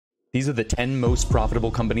These are the 10 most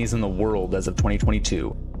profitable companies in the world as of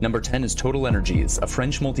 2022. Number 10 is Total Energies, a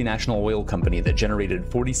French multinational oil company that generated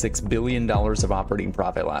 $46 billion of operating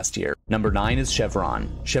profit last year. Number 9 is Chevron.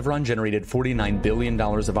 Chevron generated $49 billion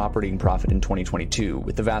of operating profit in 2022,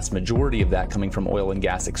 with the vast majority of that coming from oil and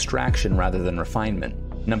gas extraction rather than refinement.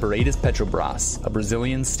 Number 8 is Petrobras, a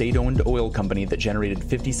Brazilian state-owned oil company that generated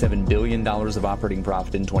 $57 billion of operating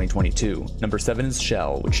profit in 2022. Number 7 is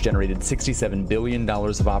Shell, which generated $67 billion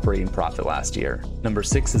of operating profit last year. Number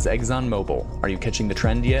 6 is ExxonMobil. Are you catching the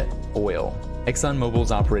trend yet? Oil.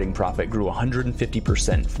 ExxonMobil's operating profit grew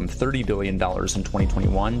 150% from $30 billion in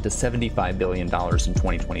 2021 to $75 billion in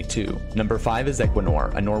 2022. Number 5 is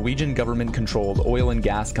Equinor, a Norwegian government-controlled oil and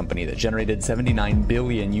gas company that generated $79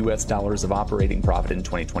 billion of operating profit in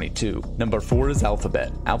 2022. Number 4 is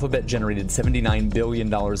Alphabet. Alphabet generated $79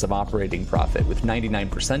 billion of operating profit, with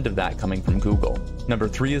 99% of that coming from Google. Number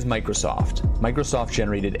 3 is Microsoft. Microsoft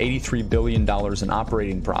generated $83 billion in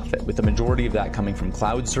operating profit, with the majority of that coming from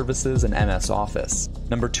cloud services and MS Office.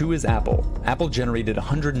 Number 2 is Apple. Apple generated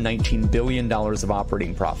 $119 billion of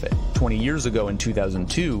operating profit. 20 years ago in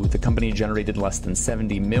 2002, the company generated less than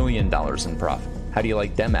 $70 million in profit. How do you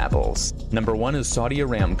like them apples? Number 1 is Saudi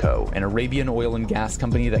Aramco, an Arabian oil and gas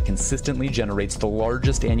company that consistently generates the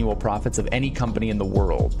largest annual profits of any company in the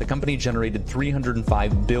world. The company generated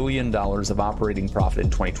 $305 billion of operating profit in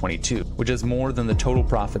 2022, which is more than the total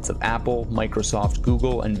profits of Apple, Microsoft,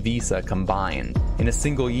 Google, and Visa combined. In a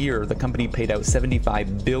single year, the company paid out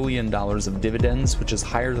 $75 billion of dividends, which is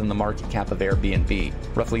higher than the market cap of Airbnb.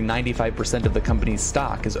 Roughly 95% of the company's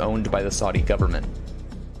stock is owned by the Saudi government.